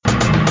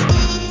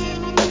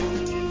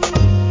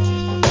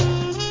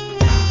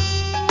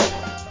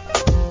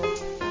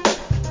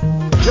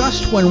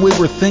when we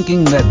were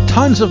thinking that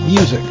tons of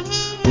music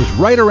was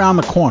right around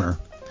the corner,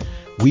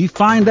 we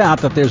find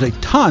out that there's a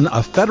ton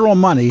of federal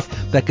money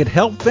that could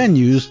help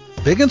venues,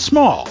 big and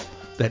small,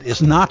 that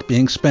is not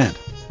being spent.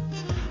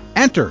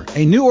 Enter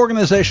a new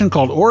organization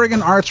called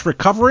Oregon Arts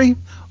Recovery,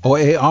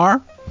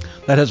 OAR,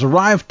 that has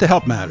arrived to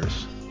help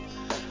matters.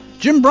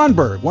 Jim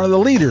Brunberg, one of the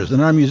leaders in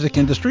our music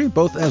industry,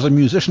 both as a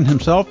musician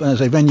himself and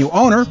as a venue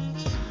owner,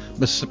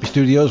 Mississippi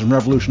Studios and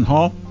Revolution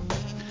Hall,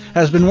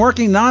 has been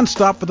working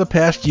nonstop for the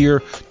past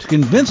year to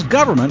convince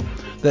government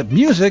that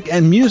music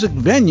and music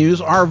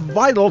venues are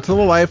vital to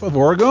the life of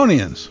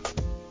Oregonians.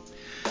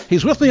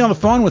 He's with me on the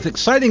phone with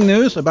exciting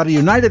news about a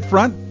united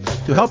front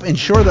to help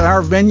ensure that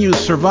our venues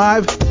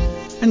survive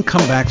and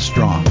come back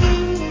strong.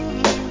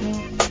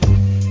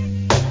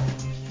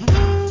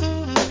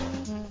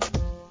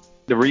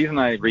 The reason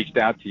I reached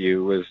out to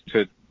you was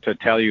to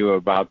tell you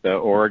about the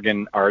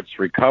Oregon Arts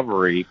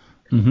Recovery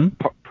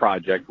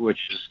project, which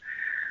is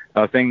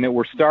a thing that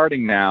we're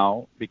starting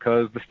now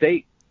because the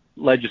state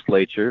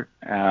legislature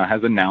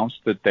has announced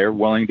that they're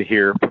willing to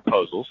hear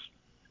proposals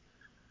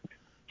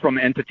from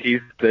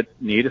entities that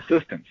need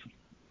assistance.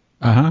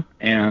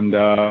 And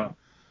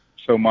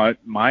so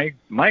my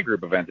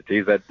group of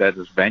entities, that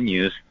is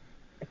venues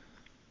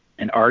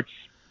and arts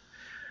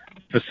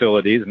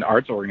facilities and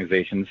arts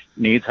organizations,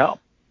 needs help.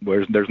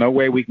 There's no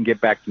way we can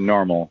get back to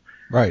normal,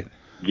 right?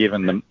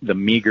 Given the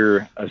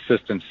meager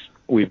assistance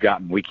we've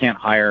gotten. We can't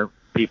hire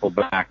people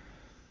back.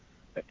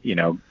 You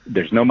know,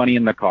 there's no money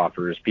in the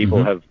coffers.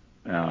 People have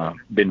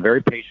been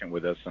very patient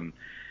with us, and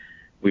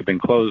we've been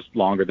closed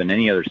longer than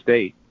any other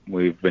state.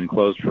 We've been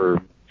closed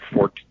for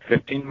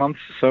 15 months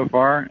so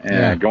far,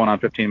 and going on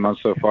 15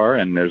 months so far,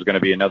 and there's going to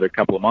be another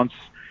couple of months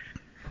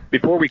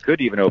before we could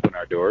even open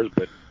our doors.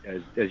 But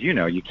as you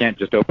know, you can't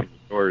just open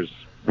your doors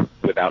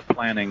without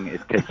planning.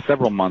 It takes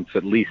several months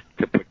at least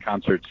to put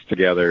concerts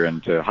together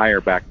and to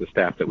hire back the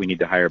staff that we need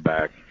to hire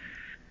back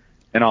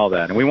and all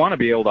that. And we want to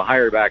be able to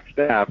hire back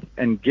staff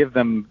and give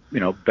them,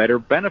 better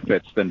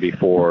benefits than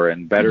before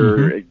and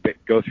better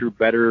go through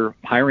better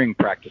hiring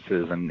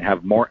practices and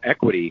have more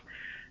equity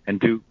and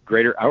do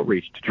greater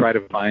outreach to try to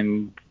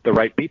find the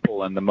right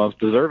people and the most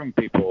deserving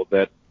people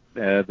that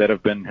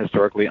have been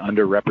historically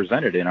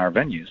underrepresented in our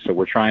venues. So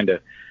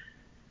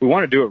we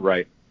want to do it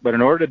right. But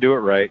in order to do it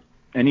right,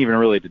 and even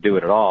really to do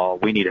it at all,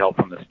 we need help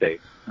from the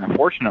state.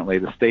 Unfortunately,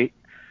 the state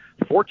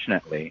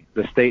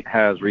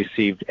has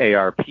received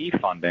ARP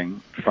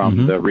funding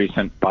from the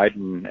recent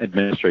Biden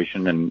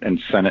administration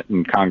and Senate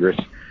and Congress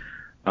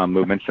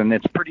movements, and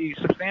it's pretty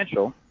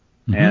substantial.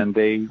 And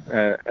they,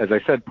 as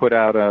I said, put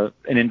out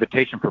an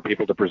invitation for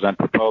people to present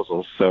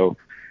proposals. So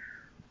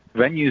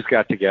venues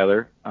got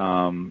together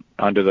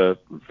under the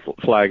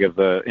flag of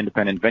the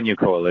Independent Venue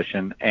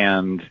Coalition,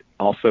 and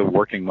also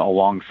working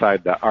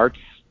alongside the arts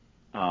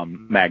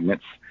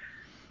magnets,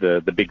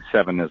 the Big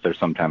Seven, as they're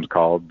sometimes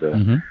called,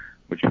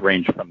 which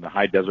range from the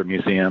High Desert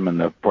Museum and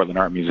the Portland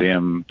Art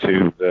Museum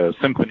to the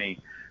Symphony,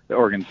 the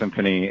Oregon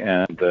Symphony,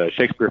 and the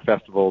Shakespeare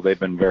Festival. They've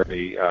been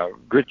very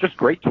just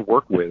great to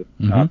work with.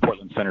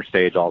 Portland Center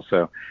Stage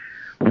also,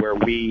 where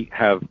we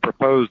have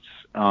proposed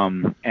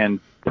and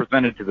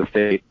presented to the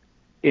state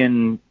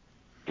in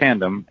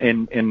tandem,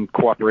 in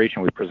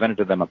cooperation. We presented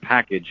to them a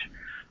package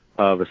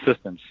of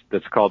assistance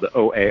that's called the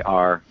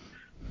OAR.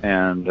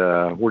 And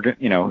we're going,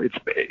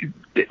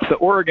 it's the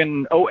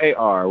Oregon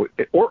OAR,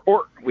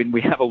 or when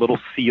we have a little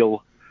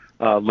seal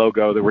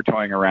logo that we're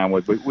toying around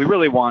with. We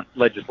really want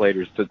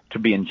legislators to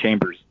be in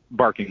chambers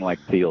barking like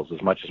seals as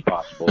much as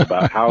possible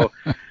about how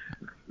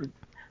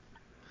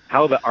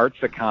the arts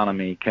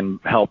economy can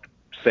help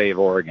save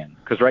Oregon,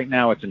 because right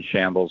now it's in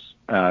shambles.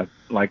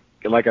 Like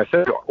I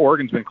said,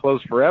 Oregon's been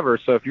closed forever.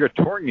 So if you're a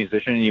touring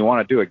musician and you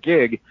want to do a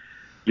gig,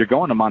 you're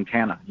going to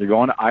Montana, you're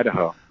going to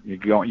Idaho,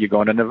 you're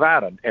going to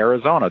Nevada,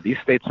 Arizona. These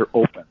states are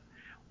open.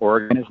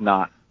 Oregon is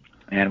not.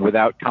 And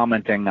without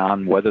commenting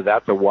on whether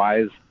that's a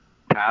wise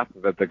path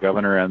that the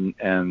governor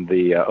and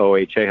the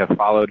OHA have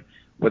followed,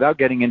 without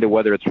getting into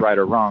whether it's right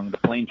or wrong, the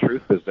plain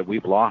truth is that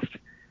we've lost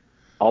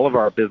all of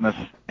our business,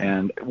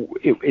 and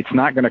it's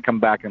not going to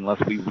come back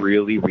unless we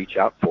really reach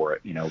out for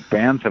it.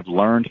 Bands have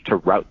learned to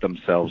route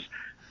themselves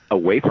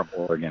away from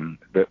Oregon.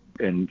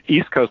 And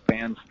East Coast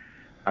bands,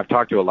 I've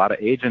talked to a lot of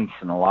agents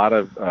and a lot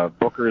of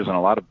bookers and a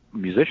lot of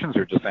musicians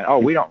who are just saying,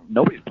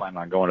 nobody's planning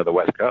on going to the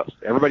West Coast.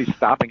 Everybody's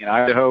stopping in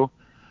Idaho,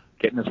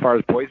 getting as far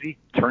as Boise,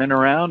 turning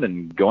around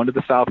and going to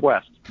the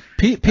Southwest.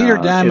 Peter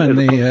Damon,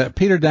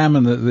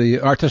 the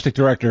artistic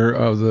director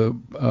of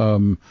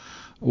the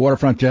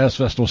Waterfront Jazz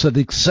Festival, said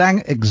the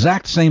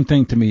exact same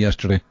thing to me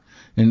yesterday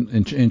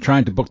in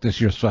trying to book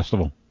this year's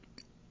festival.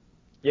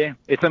 Yeah,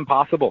 it's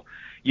impossible.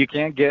 You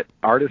can't get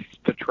artists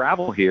to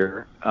travel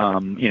here.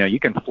 You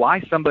can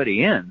fly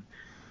somebody in,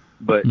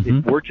 but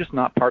we're just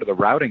not part of the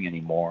routing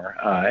anymore.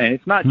 And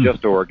it's not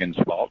just Oregon's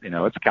fault.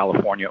 It's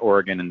California,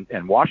 Oregon,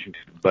 and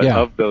Washington. But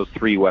of those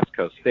three West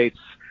Coast states,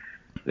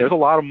 there's a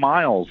lot of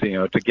miles,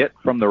 to get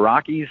from the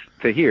Rockies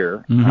to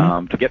here,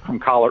 to get from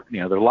Colorado.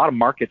 There's a lot of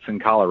markets in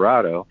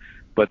Colorado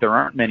but there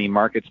aren't many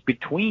markets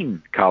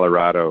between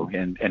Colorado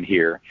and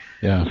here.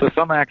 Yeah. So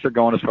some acts are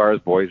going as far as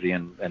Boise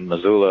and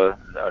Missoula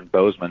and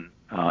Bozeman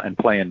and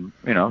playing,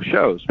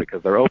 shows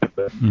because they're open,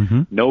 but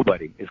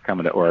nobody is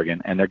coming to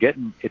Oregon, and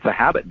it's a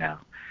habit now.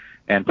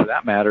 And for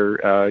that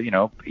matter,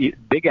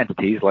 big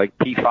entities like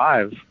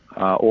P5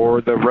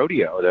 or the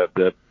rodeo,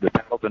 the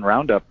Pendleton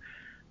Roundup,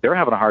 they're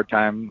having a hard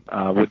time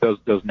with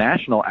those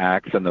national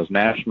acts and those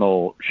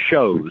national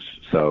shows.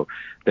 So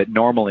that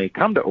normally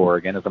come to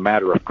Oregon as a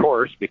matter of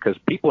course, because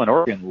people in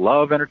Oregon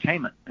love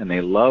entertainment and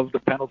they love the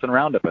Pendleton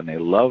Roundup and they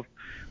love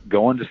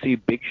going to see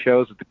big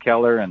shows at the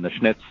Keller and the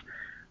Schnitz.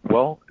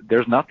 Well,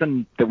 there's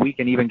nothing that we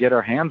can even get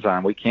our hands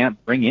on. We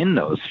can't bring in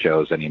those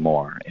shows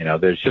anymore.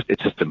 It's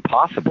just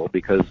impossible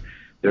because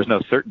there's no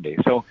certainty.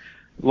 So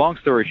long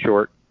story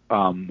short,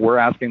 we're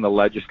asking the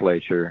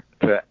legislature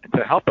to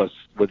help us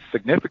with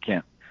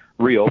significant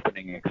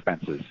reopening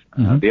expenses.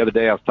 The other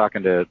day I was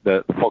talking to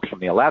the folks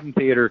from the Aladdin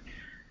Theater,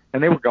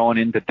 and they were going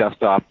in to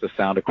dust off the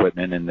sound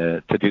equipment and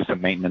to do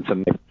some maintenance,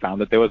 and they found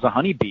that there was a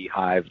honeybee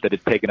hive that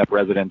had taken up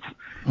residence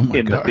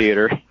in the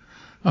theater.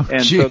 Oh,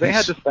 and geez. So they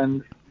had to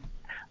spend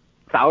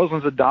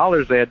thousands of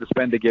dollars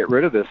to get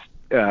rid of this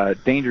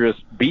dangerous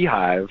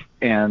beehive.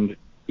 And,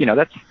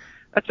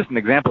 that's just an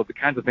example of the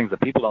kinds of things that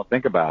people don't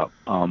think about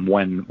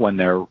when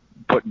they're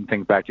putting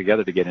things back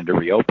together to get into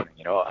reopening.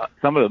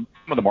 Some of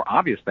the more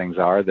obvious things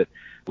are that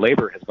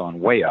labor has gone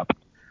way up.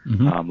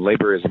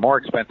 Labor is more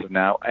expensive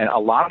now, and a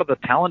lot of the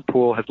talent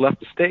pool has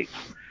left the states.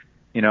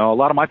 A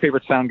lot of my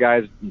favorite sound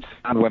guys and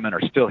sound women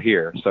are still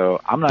here.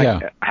 So I'm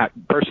not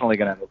personally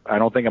I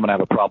don't think I'm going to have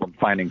a problem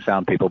finding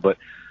sound people, but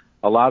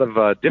a lot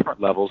of different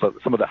levels,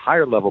 some of the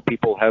higher level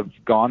people have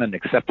gone and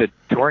accepted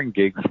touring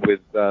gigs with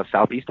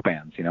Southeast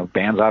bands,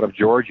 bands out of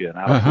Georgia and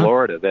out of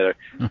Florida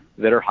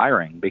that are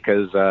hiring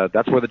because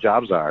that's where the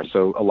jobs are.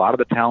 So a lot of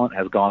the talent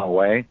has gone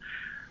away.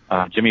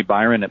 Jimmy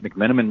Byron at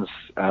McMenamins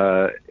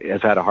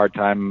has had a hard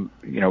time,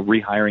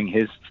 rehiring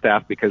his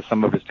staff because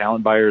some of his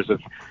talent buyers have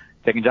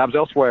taken jobs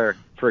elsewhere.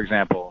 For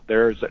example,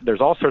 there's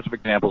all sorts of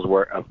examples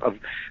of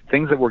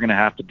things that we're going to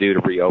have to do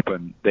to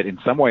reopen that in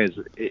some ways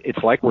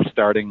it's like we're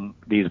starting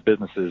these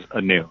businesses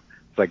anew.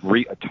 It's like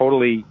a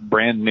totally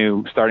brand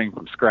new, starting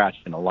from scratch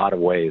in a lot of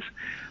ways.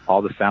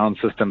 All the sound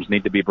systems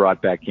need to be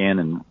brought back in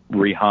and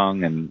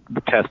rehung and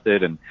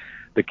tested, and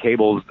the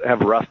cables have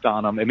rust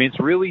on them. I mean, it's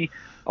really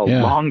a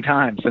long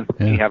time since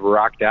we have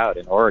rocked out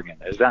in Oregon.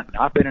 There's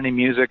not been any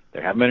music.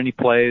 There haven't been any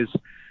plays.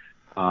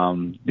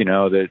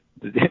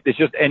 It's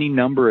just any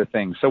number of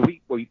things. So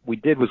we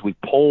did was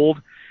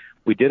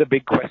we did a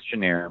big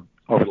questionnaire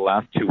over the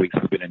last 2 weeks.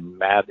 We've been in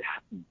mad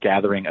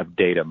gathering of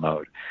data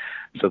mode.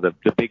 So the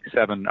big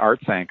 7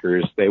 arts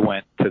anchors, they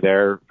went to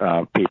their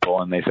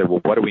people and they said, well,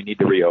 what do we need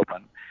to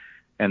reopen?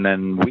 And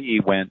then we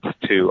went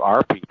to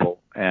our people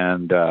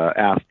and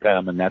asked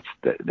them, and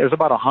there's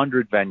about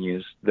 100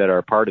 venues that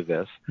are part of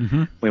this.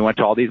 We went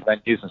to all these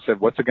venues and said,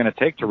 what's it going to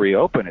take to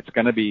reopen? It's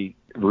going to be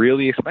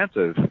really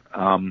expensive.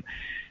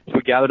 So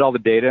we gathered all the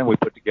data and we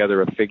put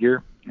together a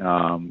figure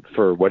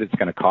for what it's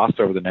going to cost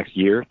over the next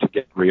year to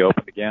get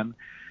reopened again.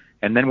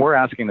 And then we're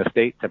asking the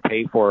state to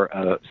pay for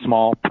a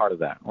small part of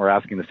that. We're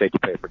asking the state to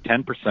pay for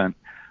 10%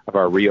 of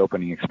our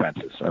reopening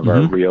expenses, of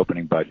our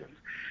reopening budget.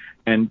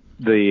 And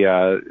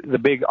the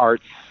big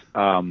arts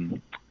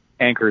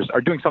anchors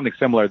are doing something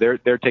similar.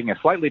 They're taking a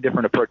slightly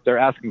different approach. They're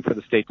asking for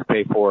the state to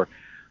pay for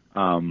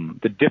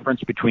the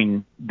difference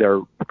between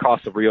their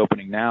cost of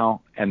reopening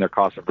now and their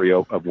cost of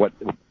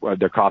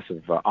their cost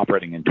of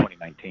operating in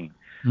 2019.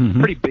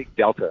 Pretty big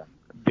delta,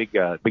 big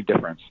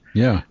difference.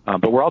 Yeah.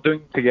 But we're all doing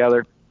it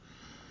together,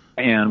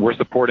 and we're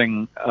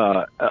supporting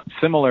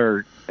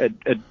similar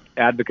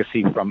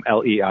advocacy from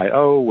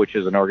LEIO, which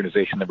is an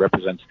organization that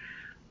represents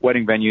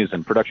wedding venues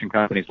and production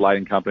companies,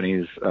 lighting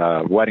companies,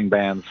 wedding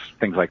bands,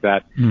 things like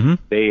that.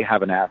 They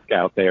have an ask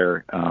out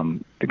there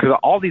because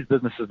all these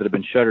businesses that have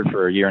been shuttered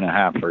for a year and a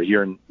half,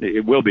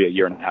 it will be a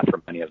year and a half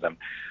for many of them,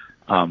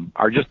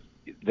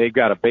 they've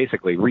got to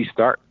basically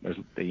restart.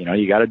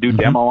 You got to do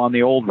demo on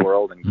the old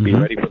world and be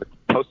ready for the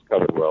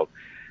post-COVID world.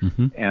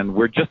 And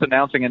we're just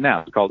announcing it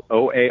now. It's called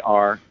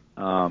OAR.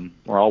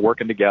 We're all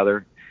working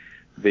together.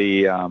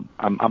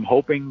 I'm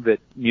hoping that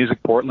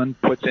Music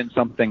Portland puts in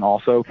something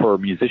also for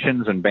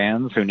musicians and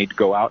bands who need to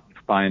go out and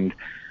find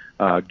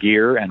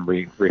gear and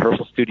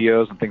rehearsal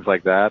studios and things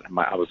like that.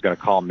 I was going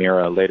to call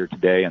Mira later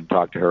today and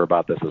talk to her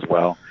about this as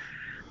well.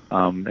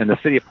 And the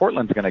city of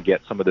Portland's going to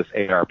get some of this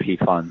ARP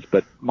funds.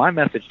 But my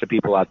message to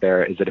people out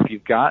there is that if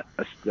you've got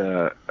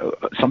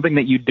something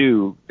that you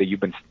do that you've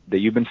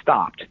been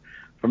stopped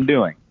from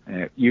doing,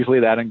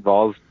 usually that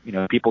involves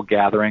people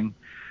gathering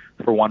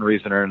for one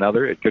reason or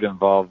another. It could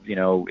involve,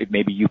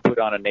 maybe you put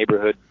on a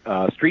neighborhood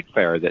street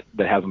fair that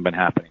hasn't been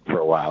happening for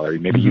a while, or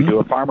maybe you do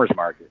a farmer's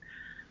market.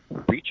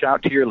 Reach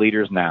out to your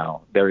leaders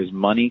now. There is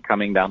money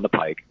coming down the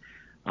pike.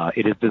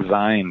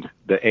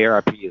 The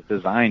ARP is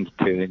designed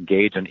to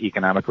engage in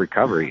economic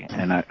recovery.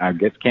 And I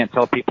just can't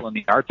tell people in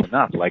the arts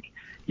enough. Like,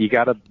 you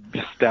got to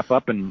step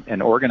up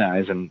and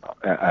organize and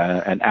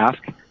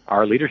ask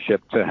our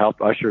leadership to help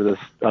usher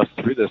us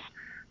through this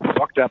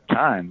fucked up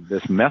time,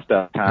 this messed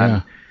up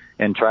time,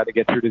 and try to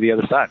get through to the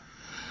other side.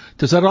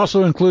 Does that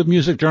also include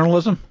music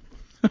journalism?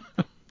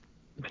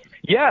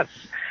 Yes,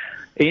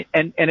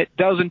 and it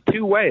does in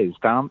two ways,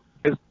 Tom.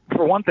 Because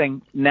for one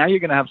thing, now you're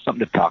going to have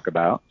something to talk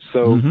about.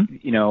 So,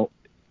 you know,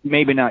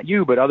 maybe not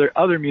you, but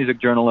other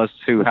music journalists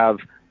who have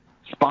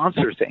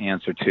sponsors to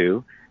answer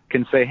to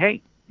can say,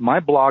 hey, my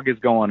blog is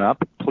going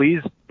up.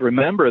 Please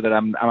remember that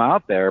I'm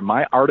out there.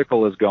 My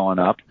article is going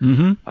up.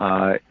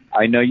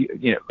 I know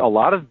you know a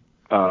lot of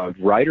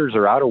writers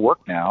are out of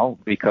work now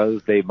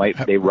because they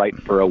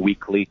write for a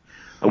weekly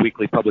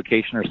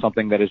publication or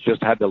something that has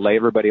just had to lay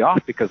everybody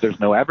off because there's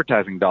no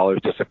advertising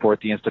dollars to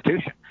support the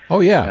institution. Oh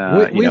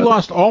yeah, we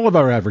lost all of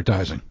our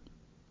advertising.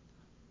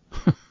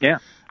 Yeah,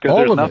 because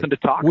there's nothing to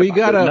talk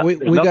about.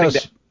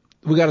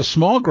 We got a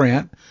small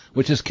grant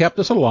which has kept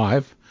us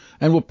alive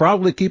and will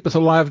probably keep us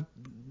alive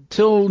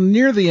till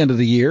near the end of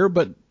the year.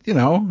 But you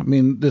know, I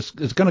mean, this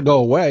is going to go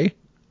away.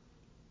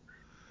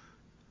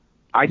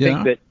 I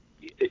think that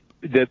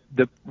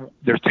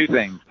there's two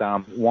things,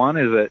 Tom. One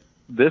is that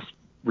this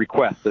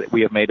request that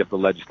we have made of the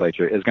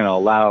legislature is going to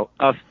allow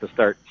us to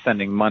start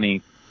sending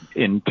money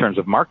in terms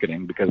of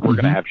marketing because we're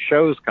going to have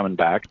shows coming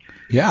back.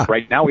 Yeah.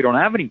 Right now we don't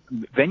have any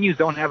venues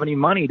don't have any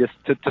money to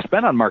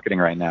spend on marketing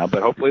right now,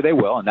 but hopefully they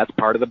will, and that's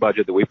part of the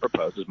budget that we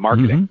propose is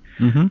marketing.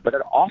 But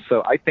it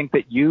also, I think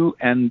that you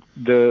and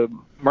the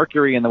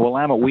Mercury and the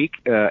Willamette Week,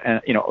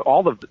 and you know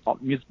all the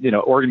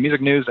Oregon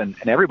Music News and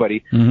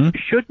everybody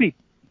should be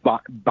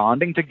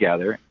bonding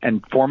together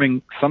and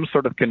forming some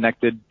sort of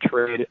connected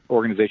trade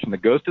organization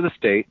that goes to the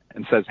state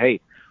and says, hey,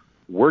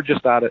 we're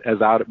just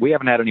we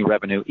haven't had any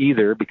revenue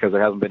either because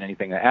there hasn't been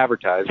anything to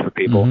advertise for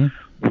people.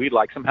 We'd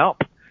like some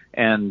help.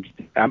 And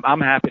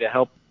I'm happy to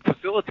help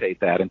facilitate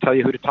that and tell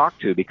you who to talk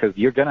to because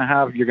you're going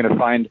to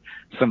find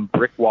some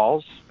brick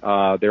walls.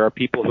 There are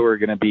people who are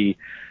going to be,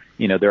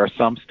 you know, there are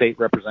some state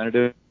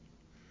representatives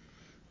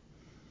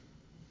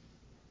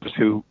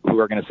who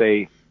are going to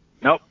say,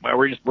 nope,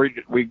 we're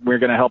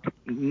going to help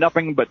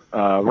nothing but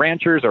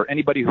ranchers or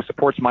anybody who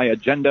supports my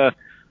agenda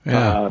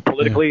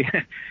politically.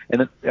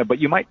 And then, but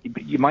you might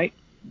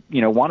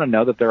want to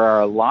know that there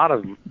are a lot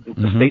of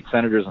state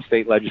senators and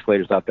state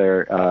legislators out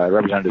there,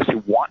 representatives who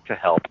want to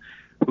help,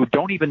 who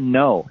don't even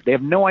know. They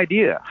have no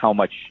idea how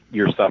much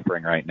you're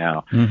suffering right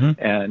now,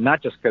 and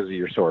not just because of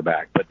your sore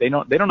back, but they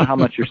don't know how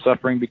much you're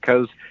suffering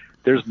because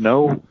there's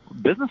no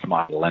business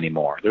model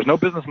anymore. There's no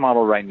business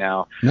model right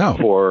now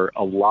for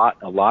a lot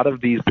of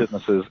these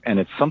businesses, and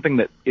it's something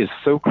that is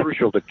so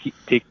crucial to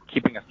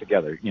keeping us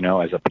together, you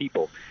know, as a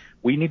people.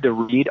 We need to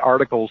read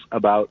articles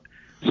about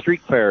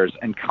street fairs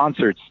and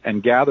concerts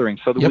and gatherings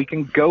so that we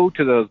can go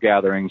to those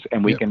gatherings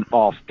and we can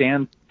all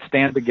stand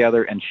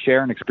together and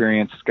share an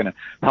experience. It's going to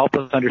help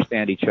us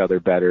understand each other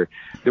better.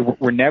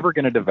 We're never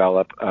going to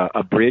develop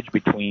a bridge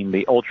between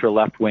the ultra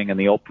left wing and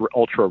the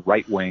ultra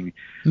right wing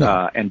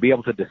and be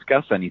able to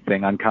discuss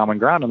anything on common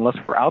ground unless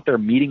we're out there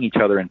meeting each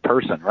other in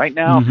person. Right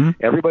now,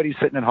 everybody's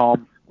sitting at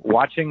home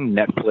watching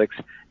Netflix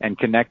and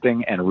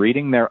connecting and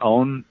reading their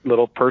own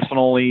little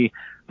personally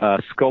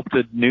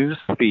sculpted news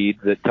feed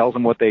that tells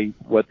them what they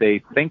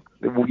think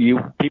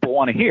people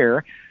want to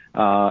hear,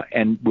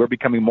 and we're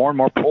becoming more and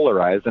more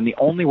polarized. And the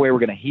only way we're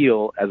going to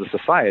heal as a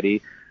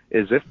society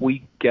is if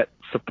we get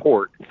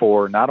support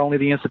for not only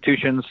the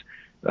institutions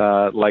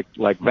like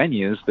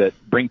venues that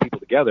bring people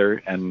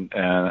together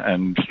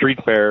and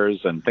street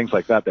fairs and things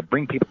like that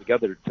bring people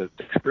together to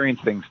experience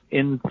things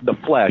in the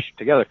flesh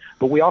together,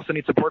 but we also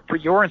need support for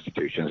your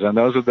institutions, and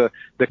those are the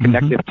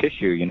connective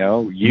tissue, you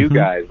know, you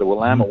guys, the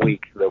Willamette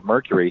Week, the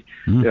Mercury,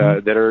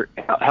 that are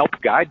help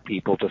guide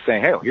people to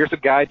say, hey, here's a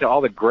guide to all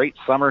the great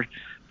summer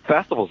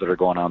festivals that are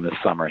going on this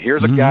summer.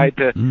 Here's a guide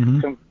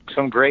to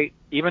some great,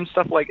 even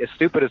stuff like as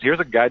stupid as here's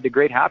a guide to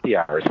great happy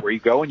hours where you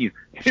go and you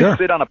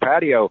sit on a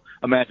patio.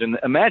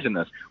 Imagine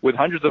this with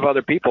hundreds of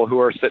other people who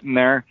are sitting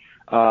there,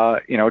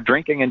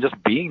 drinking and just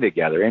being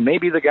together. And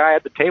maybe the guy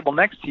at the table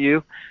next to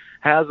you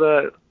has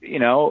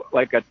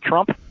like a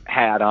Trump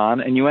hat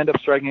on, and you end up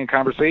striking a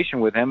conversation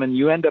with him, and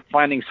you end up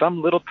finding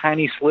some little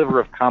tiny sliver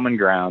of common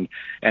ground.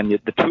 And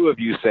the two of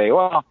you say,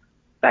 well,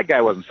 that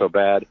guy wasn't so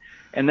bad.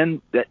 And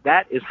then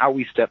that is how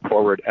we step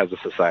forward as a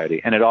society.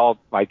 And it all,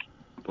 like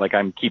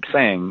I keep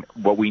saying,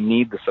 we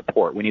need the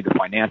support. We need the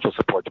financial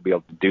support to be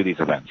able to do these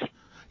events.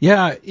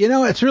 Yeah,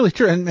 it's really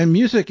true. And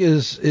music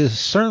is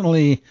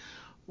certainly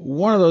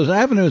one of those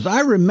avenues. I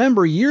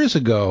remember years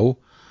ago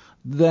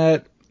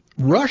that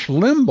Rush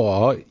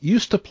Limbaugh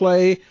used to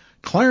play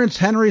Clarence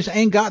Henry's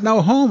Ain't Got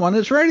No Home on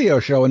his radio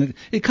show. And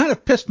it kind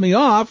of pissed me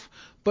off.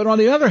 But on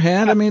the other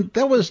hand, I mean,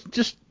 that was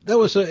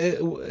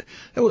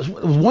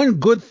one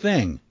good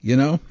thing,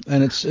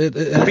 and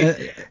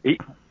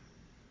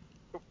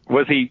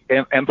was he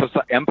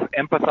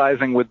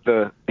empathizing with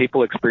the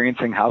people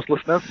experiencing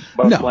houselessness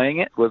by playing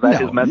it? Was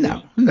that his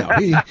message? No.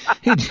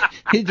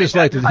 He just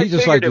liked to. He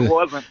just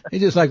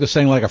liked to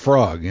sing like a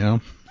frog,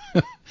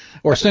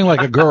 or sing like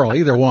a girl.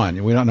 Either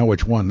one. We don't know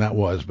which one that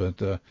was,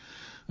 but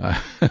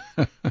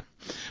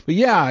But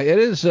yeah, it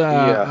is.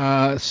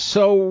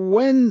 So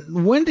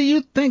when do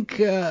you think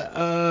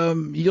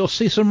you'll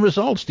see some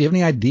results? Do you have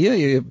any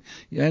idea?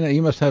 I know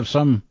you must have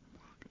some.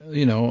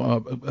 We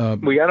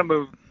got to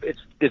move.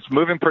 It's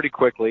moving pretty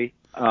quickly.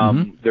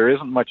 There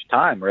isn't much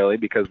time really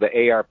because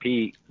the ARP,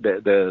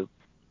 the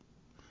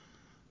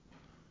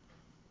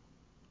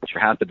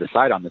has to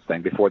decide on this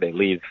thing before they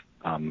leave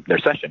their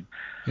session.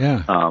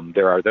 Yeah.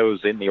 There are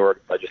those in the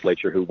Oregon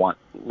legislature who want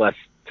less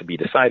to be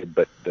decided,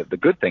 but the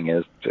good thing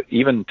is,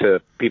 even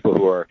to people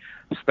who are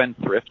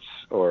spendthrifts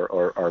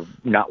or are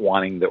not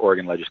wanting the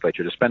Oregon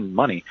legislature to spend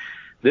money,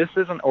 this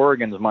isn't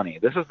Oregon's money.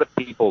 This is the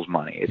people's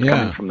money. It's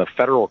coming from the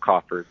federal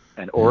coffers,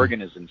 and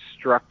Oregon is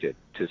instructed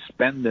to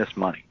spend this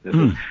money. This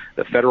is,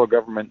 the federal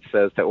government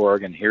says to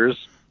Oregon, here's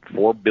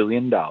 $4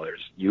 billion.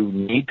 You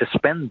need to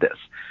spend this.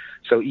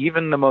 So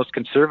even the most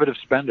conservative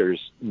spenders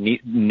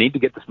need to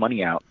get this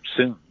money out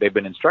soon. They've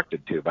been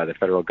instructed to by the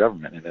federal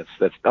government, and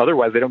that's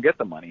otherwise they don't get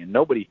the money. And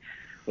nobody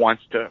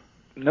wants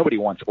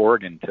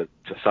Oregon to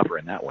suffer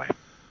in that way.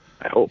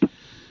 I hope.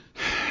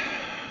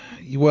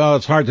 Well,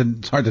 it's hard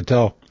to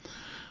tell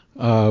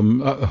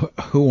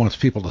who wants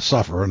people to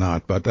suffer or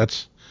not, but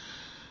that's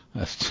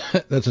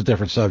a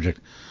different subject.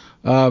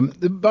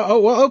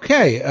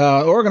 Okay.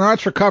 Oregon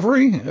Arts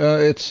Recovery.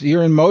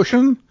 You're in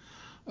motion.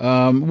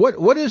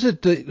 What is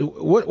it?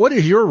 What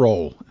is your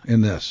role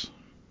in this?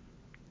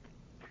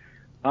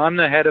 I'm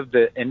the head of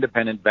the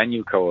Independent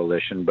Venue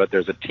Coalition, but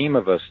there's a team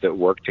of us that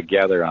work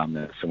together on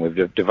this, and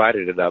we've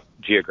divided it up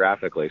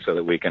geographically so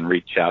that we can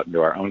reach out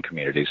into our own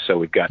communities. So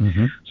we've got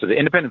so the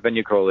Independent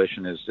Venue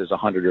Coalition is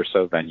 100 or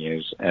so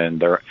venues, and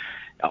they're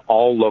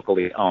all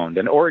locally owned.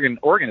 And Oregon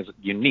is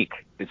unique.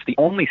 It's the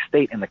only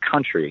state in the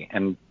country,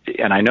 and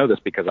I know this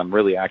because I'm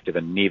really active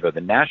in NIVA, the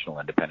National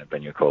Independent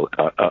Venue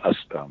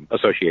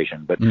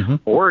Association. But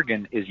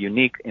Oregon is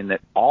unique in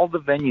that all the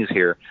venues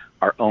here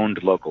are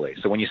owned locally.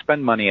 So when you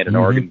spend money at an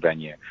Oregon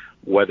venue,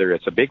 whether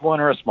it's a big one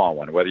or a small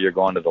one, whether you're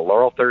going to the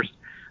Laurelthirst,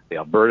 the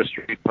Alberta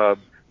Street Pub,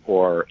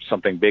 or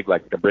something big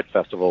like the Brit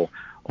Festival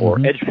or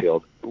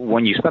Edgefield,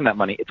 when you spend that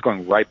money, it's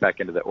going right back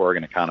into the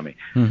Oregon economy.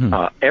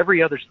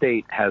 Every other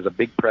state has a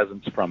big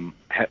presence from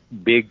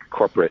big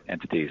corporate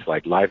entities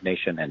like Live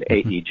Nation and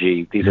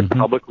AEG. These are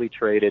publicly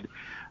traded,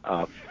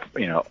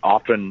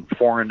 often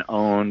foreign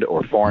owned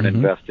or foreign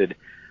invested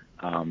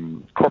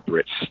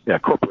corporate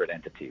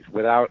entities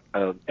without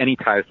any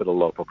ties to the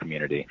local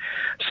community.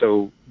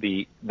 So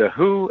the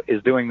who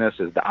is doing this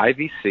is the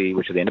IVC,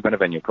 which is the Independent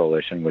Venue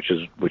Coalition, which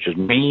is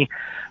me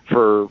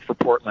for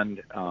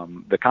Portland.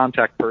 The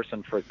contact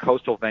person for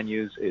coastal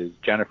venues is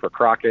Jennifer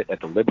Crockett at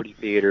the Liberty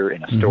Theater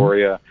in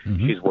Astoria.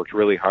 She's worked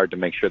really hard to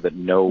make sure that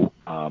no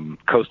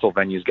coastal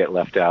venues get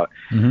left out.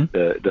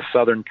 The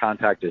southern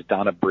contact is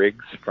Donna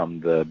Briggs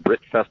from the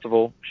Brit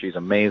Festival. She's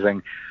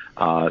amazing.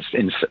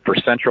 For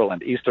Central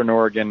and Eastern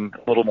Oregon,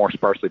 a little more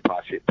sparsely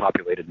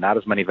populated, not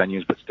as many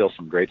venues, but still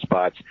some great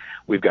spots.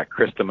 We've got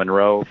Krista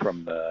Monroe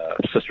from the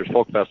Sisters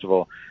Folk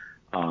Festival,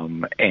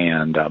 and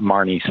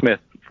Marnie Smith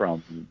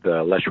from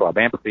the Les Schwab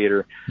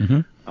Amphitheater.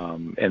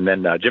 And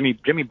then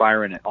Jimmy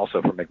Byron,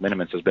 also from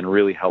McMinimans, has been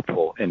really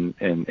helpful in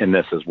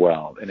this as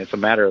well. And it's a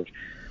matter of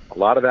a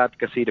lot of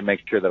advocacy to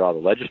make sure that all the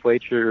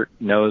legislature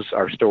knows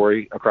our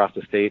story across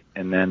the state,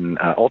 and then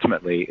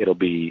ultimately it'll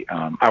be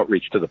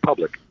outreach to the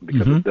public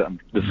because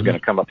this is going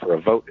to come up for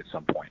a vote at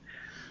some point.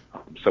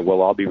 So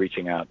we'll all be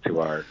reaching out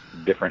to our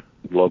different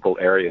local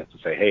areas to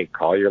say, hey,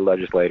 call your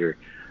legislator,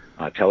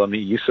 tell them that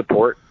you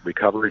support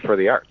recovery for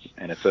the arts,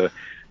 and it's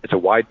a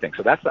wide thing.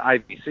 So that's the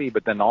IVC,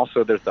 but then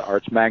also there's the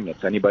Arts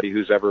Magnets. Anybody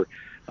who's ever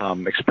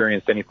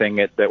experienced anything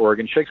at the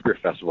Oregon Shakespeare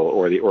Festival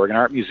or the Oregon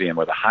Art Museum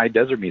or the High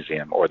Desert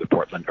Museum or the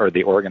Portland or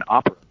the Oregon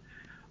Opera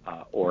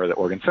or the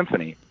Oregon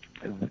Symphony,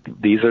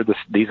 these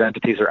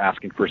entities are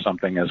asking for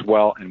something as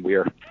well, and we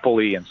are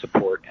fully in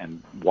support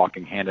and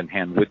walking hand in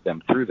hand with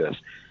them through this.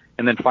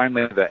 And then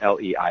finally, the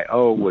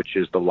LEIO, which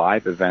is the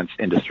Live Events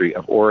Industry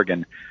of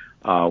Oregon,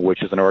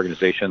 which is an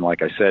organization,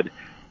 like I said,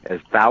 has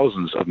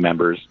thousands of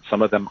members.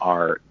 Some of them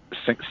are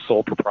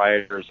sole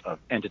proprietors of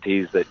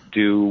entities that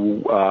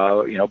do,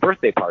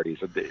 birthday parties,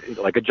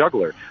 like a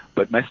juggler.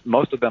 But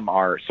most of them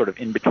are sort of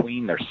in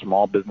between. They're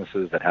small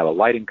businesses that have a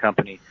lighting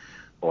company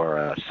or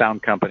a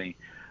sound company,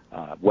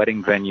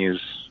 wedding venues,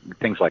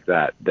 things like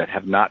that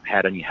have not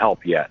had any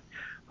help yet.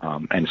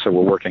 And so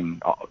we're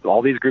working,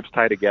 all these groups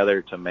tie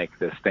together to make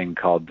this thing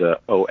called the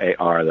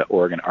OAR, the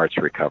Oregon Arts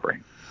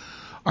Recovery.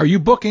 Are you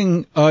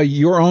booking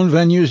your own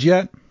venues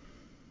yet?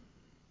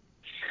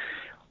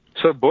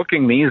 So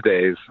booking these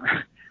days,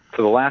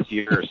 for the last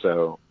year or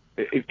so,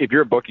 if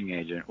you're a booking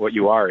agent, what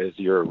you are is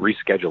you're a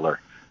rescheduler.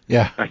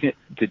 Yeah.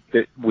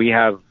 We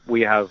have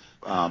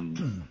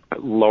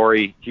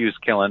Lori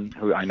Hughes-Killen,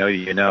 who I know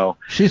you know.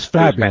 She's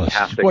fabulous.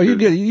 Well,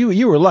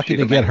 you were lucky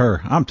to get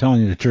her. I'm telling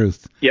you the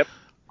truth. Yep.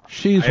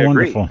 She's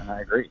wonderful.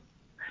 I agree.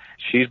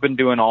 She's been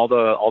doing all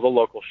the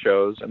local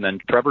shows, and then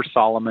Trevor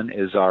Solomon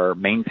is our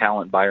main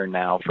talent buyer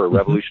now for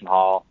Revolution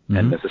Hall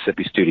and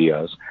Mississippi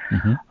Studios.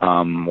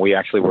 We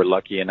actually were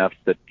lucky enough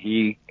that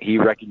he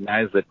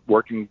recognized that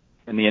working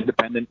in the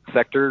independent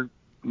sector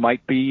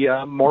might be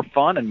more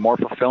fun and more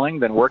fulfilling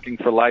than working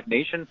for Live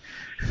Nation.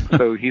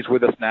 So he's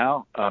with us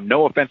now.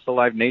 No offense to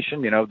Live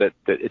Nation, that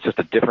it's just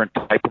a different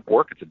type of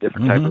work. It's a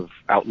different type of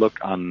outlook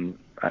on,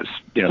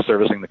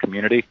 servicing the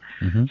community.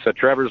 So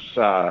Trevor's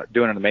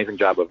doing an amazing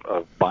job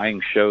of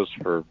buying shows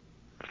for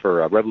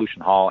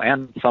Revolution Hall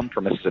and some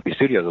for Mississippi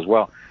Studios as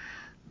well.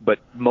 But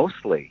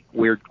mostly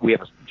we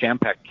have a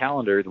jam-packed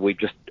calendar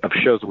of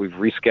shows that we've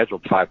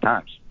rescheduled 5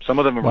 times. Some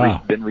of them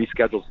have been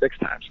rescheduled 6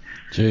 times.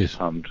 Jeez.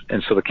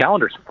 And so the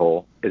calendar's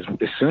full. As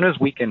soon as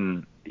we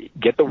can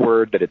get the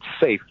word that it's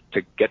safe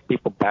to get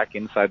people back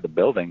inside the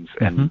buildings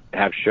and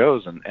have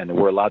shows, and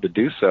we're allowed to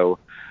do so,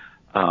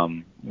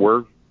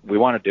 we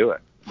want to do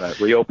it.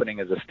 Reopening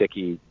is a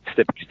sticky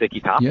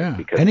topic. Yeah.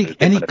 Because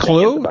any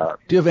clue? Do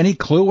you have any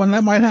clue when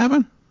that might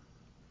happen?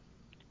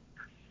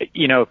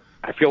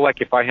 I feel like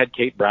if I had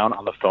Kate Brown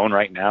on the phone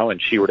right now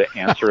and she were to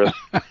answer us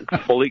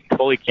fully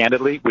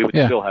candidly, we would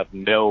still have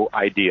no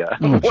idea.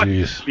 Oh,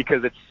 jeez.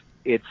 Because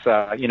it's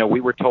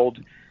we were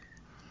told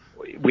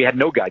we had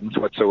no guidance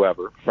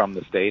whatsoever from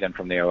the state and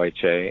from the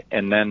OHA,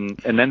 and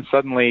then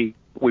suddenly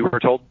we were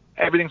told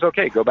everything's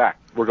okay, go back.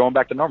 We're going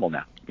back to normal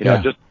now.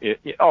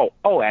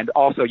 And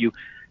also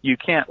you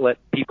can't let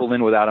people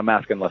in without a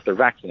mask unless they're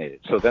vaccinated.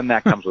 So then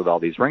that comes with all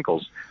these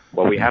wrinkles.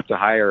 Well, we have to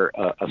hire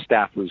a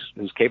staff who's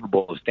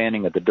capable of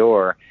standing at the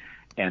door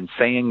and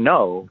saying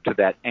no to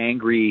that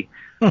angry,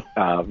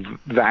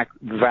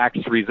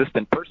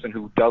 vax-resistant person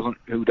who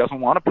doesn't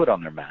want to put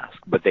on their mask,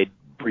 but they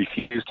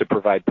refuse to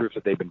provide proof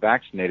that they've been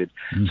vaccinated.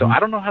 So I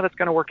don't know how that's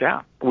going to work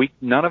out.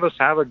 None of us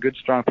have a good,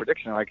 strong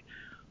prediction. Like,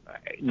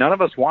 none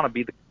of us want to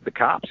be the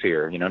cops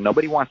here.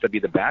 Nobody wants to be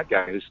the bad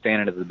guy who's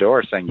standing at the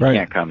door saying you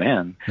can't come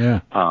in.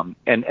 Yeah.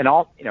 And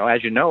all,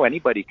 as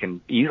anybody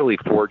can easily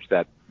forge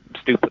that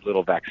stupid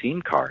little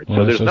vaccine card. Well,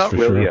 so there's not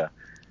really sure.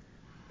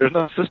 There's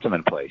no system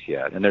in place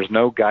yet, and there's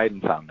no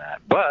guidance on that.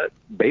 But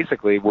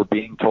basically, we're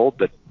being told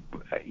that,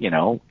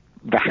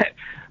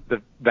 the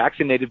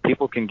vaccinated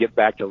people can get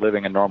back to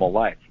living a normal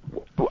life.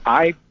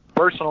 I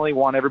personally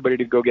want everybody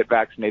to go get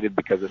vaccinated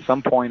because at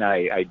some point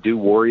I do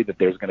worry that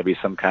there's going to be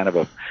some kind of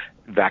a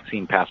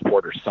vaccine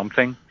passport or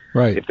something.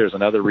 Right. If there's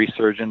another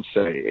resurgence,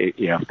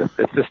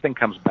 if this thing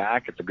comes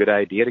back, it's a good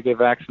idea to get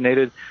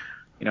vaccinated.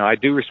 I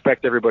do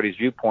respect everybody's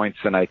viewpoints,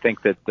 and I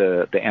think that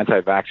the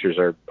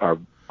anti-vaxxers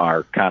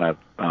are kind of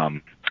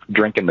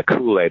drinking the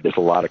Kool-Aid. There's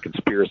a lot of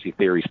conspiracy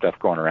theory stuff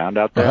going around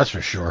out there. Oh, that's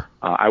for sure.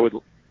 I would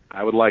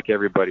like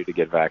everybody to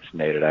get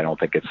vaccinated. I don't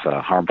think it's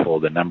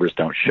harmful. The numbers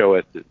don't show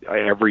it.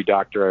 Every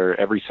doctor,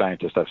 every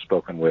scientist I've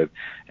spoken with,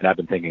 and I've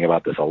been thinking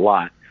about this a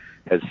lot,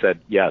 has said,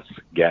 yes,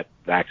 get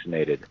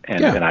vaccinated.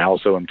 And I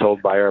also am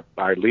told by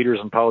our leaders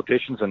and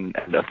politicians and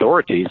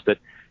authorities that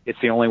it's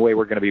the only way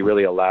we're going to be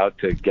really allowed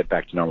to get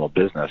back to normal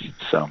business.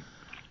 So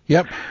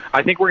yep.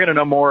 I think we're going to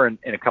know more in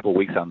a couple of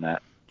weeks on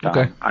that.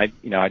 Okay. I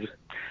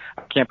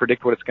can't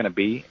predict what it's going to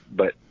be,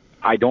 but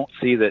I don't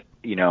see that,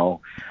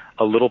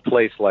 a little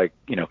place like,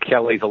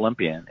 Kelly's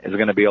Olympian is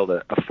going to be able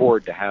to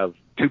afford to have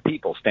 2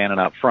 people standing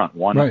out front.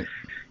 One,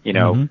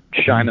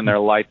 shining their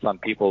lights on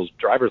people's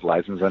driver's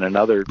license, and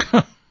another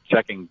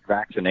checking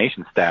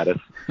vaccination status.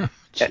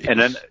 And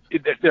then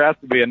there has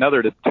to be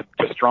another to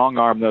strong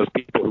arm those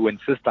people who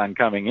insist on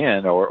coming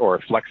in or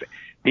flexing.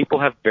 People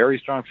have very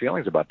strong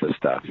feelings about this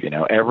stuff.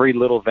 Every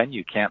little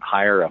venue can't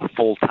hire a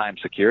full-time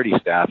security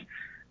staff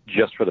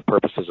just for the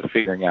purposes of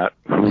figuring out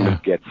who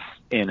gets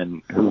in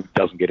and who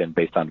doesn't get in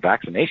based on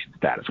vaccination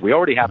status. We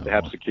already have to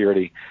have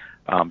security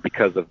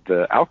because of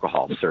the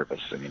alcohol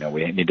service. And,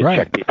 we need to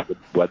check people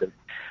whether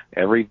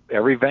every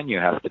venue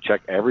has to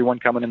check everyone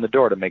coming in the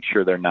door to make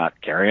sure they're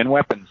not carrying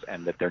weapons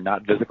and that they're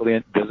not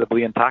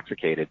visibly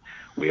intoxicated.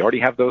 We already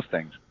have those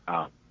things.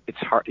 It's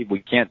hard. We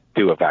can't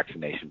do a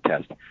vaccination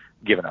test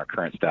given our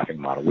current staffing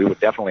model. We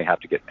would definitely have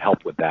to get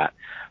help with that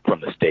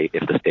from the state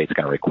if the state's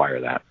going to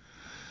require that.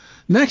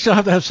 Next, you'll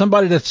have to have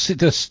somebody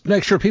to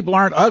make sure people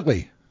aren't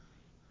ugly.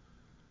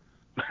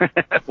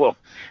 Well,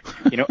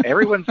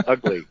 everyone's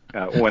ugly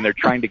when they're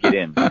trying to get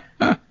in.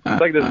 It's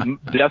like this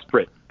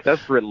desperate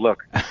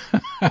look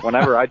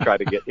whenever I try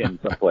to get in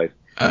someplace.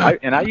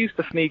 I used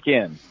to sneak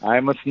in.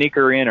 I'm a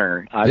sneaker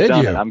inner. I've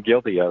done it. I'm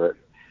guilty of it.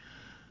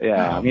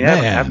 Yeah,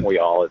 haven't we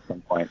all at some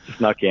point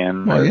snuck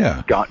in? Well,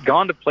 yeah.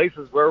 Gone to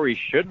places where we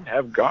shouldn't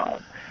have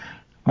gone.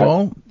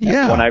 Well,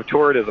 When I've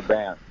toured as a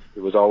band,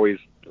 it was always,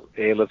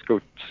 hey, let's go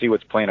see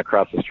what's playing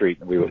across the street,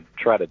 and we would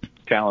try to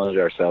challenge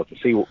ourselves to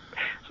see. So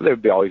there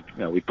would be always,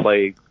 we'd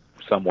play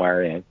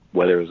somewhere,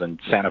 whether it was in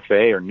Santa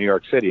Fe or New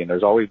York City, and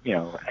there's always,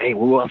 hey,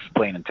 who else is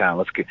playing in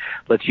town?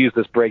 Let's use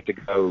this break to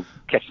go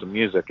catch some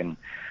music. And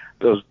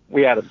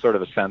we had a sort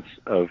of a sense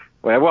of,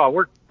 well,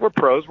 we're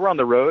pros, we're on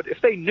the road.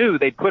 If they knew,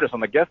 they'd put us on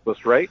the guest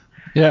list, right?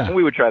 Yeah. And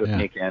we would try to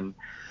sneak in.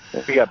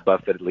 We got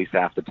busted at least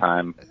half the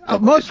time.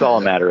 It's all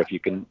a matter if you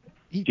can.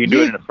 You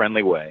do it in a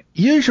friendly way.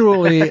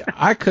 Usually,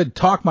 I could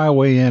talk my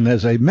way in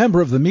as a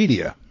member of the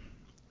media.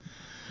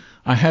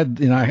 I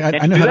had,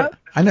 I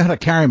know how to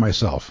carry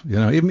myself.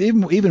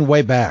 Even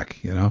way back.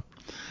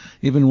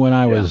 Even when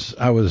I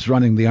was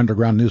running the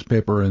underground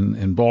newspaper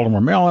in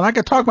Baltimore, Maryland, I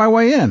could talk my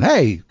way in.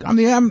 Hey, I'm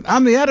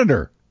the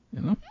editor.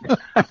 You know.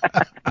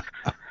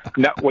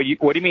 No, what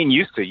do you mean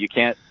used to? You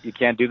can't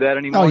do that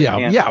anymore? Oh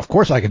yeah, of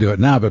course I can do it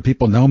now, but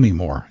people know me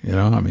more. You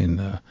know, I mean,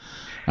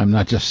 I'm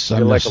not just You're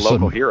like a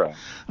local hero.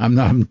 I'm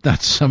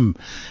not some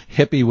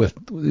hippie with.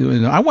 You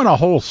know, I went a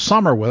whole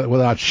summer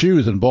without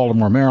shoes in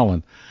Baltimore,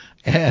 Maryland,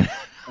 and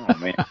oh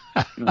man,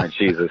 oh,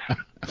 Jesus,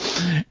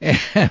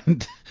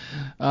 and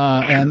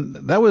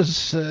that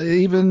was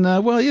even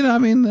well, you know, I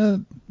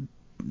mean,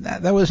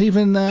 that was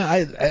even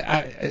I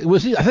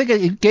think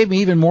it gave me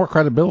even more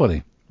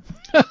credibility.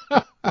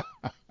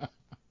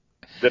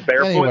 The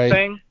barefoot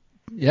thing?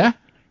 Yeah.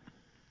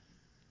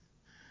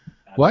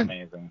 That's what?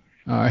 Amazing.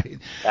 All right.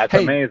 That's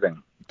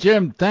amazing.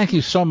 Jim, thank you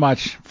so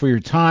much for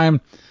your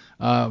time.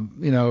 You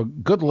know,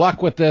 good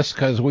luck with this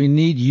because we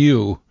need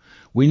you.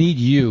 We need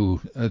you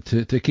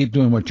to keep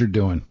doing what you're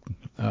doing.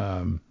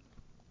 And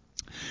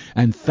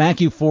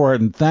thank you for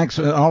it. And thanks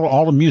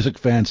all the music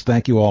fans.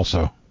 Thank you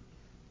also.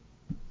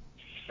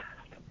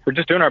 We're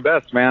just doing our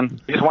best,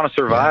 man. We just want to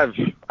survive.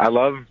 Yeah. I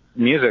love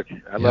music.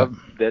 I love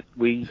that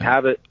we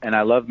have it, and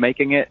I love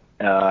making it.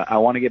 I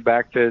want to get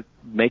back to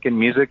making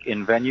music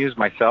in venues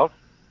myself.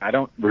 I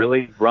don't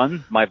really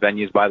run my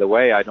venues, by the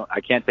way.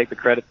 I can't take the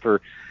credit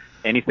for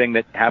anything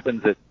that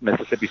happens at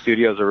Mississippi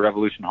Studios or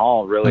Revolution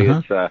Hall. Really,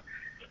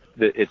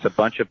 it's a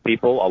bunch of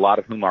people, a lot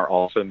of whom are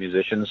also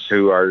musicians,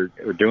 who are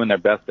doing their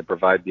best to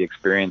provide the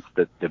experience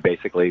that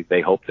basically they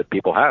hope that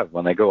people have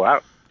when they go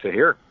out to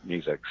hear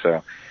music.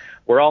 So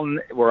we're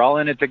all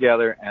in it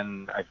together,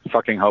 and I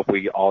fucking hope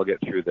we all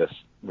get through this.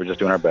 We're just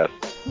doing our best.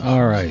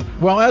 All right.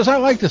 Well, as I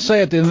like to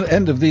say at the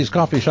end of these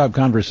coffee shop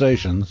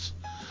conversations,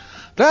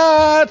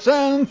 that's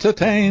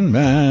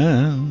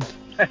entertainment.